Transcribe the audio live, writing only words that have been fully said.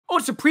Oh,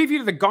 it's a preview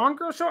to the Gone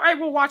Girl show? All right,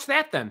 we'll watch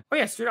that then. Oh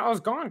yeah, Street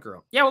Outlaws Gone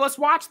Girl. Yeah, well, let's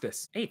watch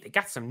this. Hey, they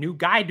got some new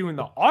guy doing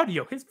the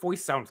audio. His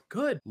voice sounds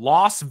good.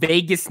 Las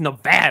Vegas,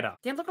 Nevada.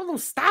 Damn, look at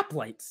those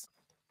stoplights.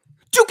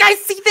 Do you guys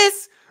see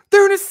this?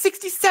 They're in a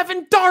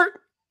 67 Dart.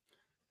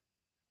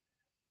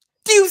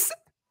 Do you see?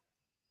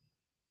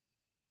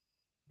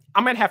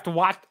 I'm going to have to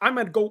watch. I'm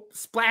going to go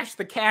splash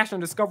the cash on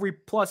Discovery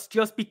Plus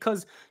just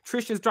because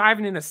Trisha's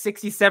driving in a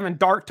 67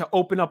 Dart to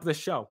open up the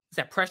show. Is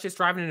that Precious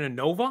driving in a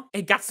Nova?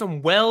 It got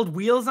some weld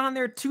wheels on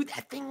there too.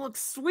 That thing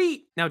looks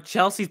sweet. Now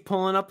Chelsea's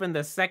pulling up in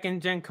the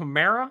second-gen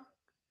Camaro.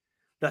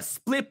 The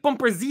split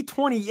bumper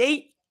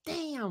Z28.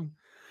 Damn.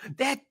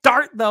 That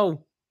Dart,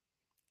 though.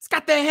 It's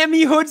got the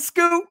Hemi hood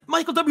scoop.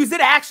 Michael W., is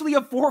it actually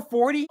a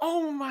 440?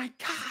 Oh my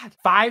God.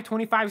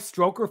 525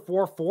 stroker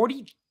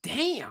 440?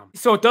 Damn.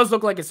 So it does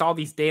look like it's all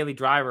these daily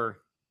driver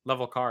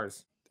level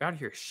cars. They're out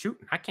here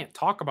shooting. I can't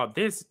talk about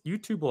this.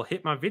 YouTube will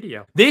hit my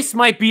video. This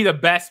might be the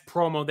best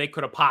promo they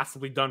could have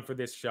possibly done for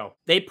this show.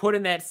 They put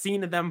in that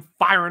scene of them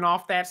firing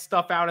off that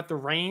stuff out at the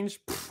range.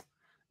 Pfft,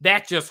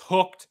 that just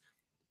hooked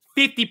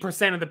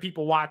 50% of the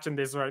people watching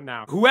this right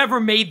now. Whoever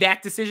made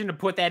that decision to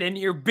put that in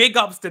here, big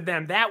ups to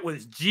them. That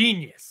was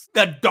genius.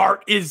 The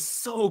Dart is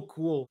so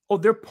cool. Oh,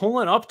 they're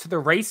pulling up to the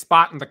race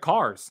spot in the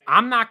cars.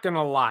 I'm not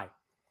gonna lie.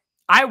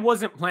 I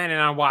wasn't planning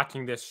on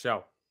watching this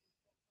show.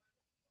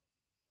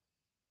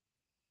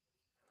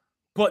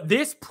 But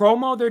this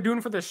promo they're doing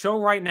for the show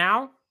right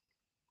now,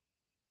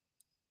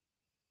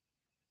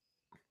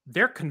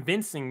 they're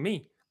convincing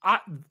me.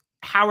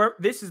 However,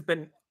 this has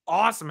been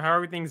awesome how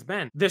everything's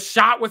been. The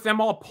shot with them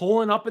all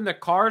pulling up in the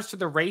cars to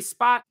the race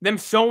spot, them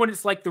showing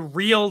it's like the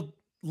real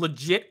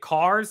legit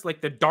cars,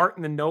 like the Dart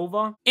and the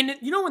Nova. And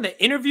you know, in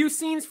the interview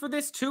scenes for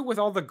this too, with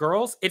all the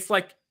girls, it's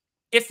like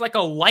a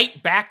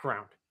light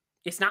background.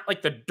 It's not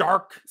like the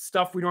dark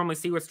stuff we normally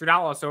see with Street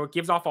Outlaws, so it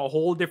gives off a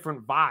whole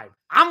different vibe.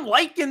 I'm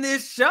liking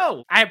this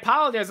show. I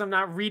apologize I'm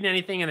not reading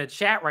anything in the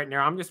chat right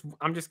now.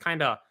 I'm just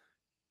kind of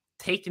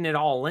taking it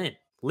all in.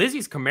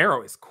 Lizzie's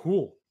Camaro is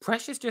cool.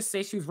 Precious just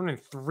said she was running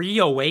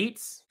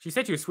 308s. She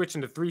said she was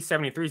switching to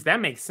 373s.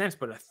 That makes sense,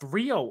 but a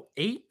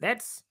 308?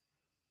 That's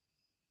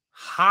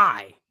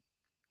high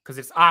because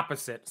it's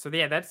opposite. So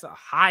yeah, that's a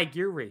high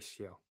gear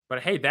ratio.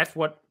 But hey, that's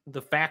what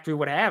the factory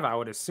would have, I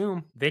would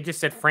assume. They just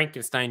said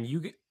Frankenstein.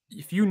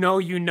 If you know,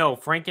 you know.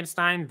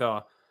 Frankenstein,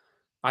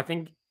 I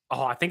think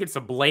it's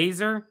a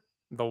Blazer,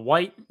 the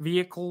white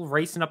vehicle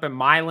racing up at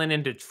Milan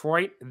in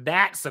Detroit.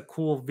 That's a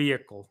cool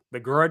vehicle. The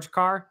Grudge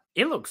car.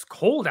 It looks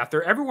cold out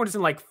there. Everyone's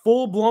in like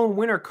full-blown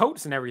winter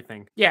coats and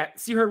everything. Yeah,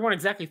 see, heard one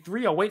exactly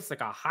 308. It's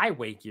like a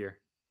highway gear.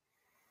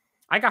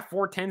 I got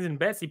 410s in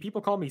Betsy.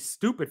 People call me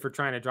stupid for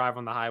trying to drive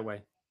on the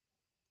highway.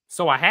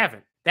 So I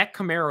haven't. That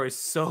Camaro is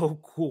so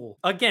cool.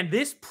 Again,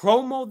 this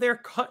promo they're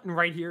cutting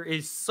right here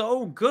is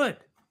so good.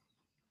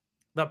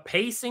 The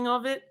pacing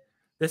of it,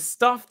 the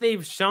stuff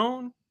they've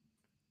shown,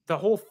 the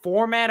whole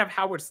format of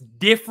how it's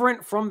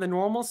different from the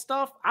normal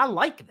stuff. I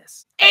like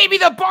this. Amy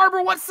the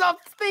Barber, what's up?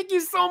 Thank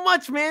you so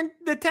much, man.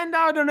 The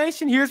 $10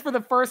 donation here's for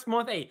the first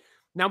month. Hey,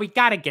 now we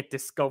got to get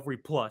Discovery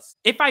Plus.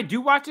 If I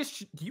do watch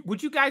this,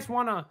 would you guys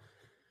want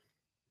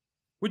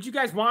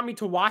me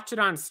to watch it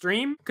on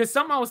stream? Because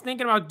something I was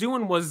thinking about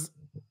doing was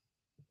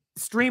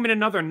streaming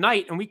another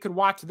night and we could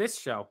watch this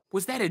show.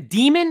 Was that a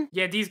demon?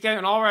 Yeah, these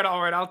guys. All right.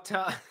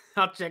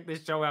 I'll check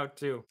this show out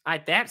too. All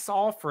right, that's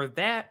all for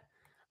that.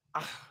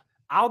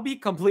 I'll be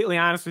completely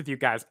honest with you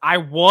guys. I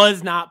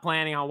was not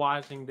planning on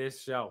watching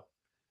this show,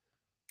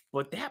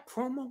 but that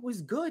promo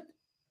was good.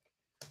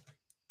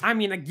 I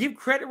mean, I give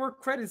credit where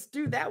credit's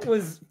due. That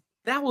was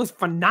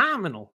phenomenal.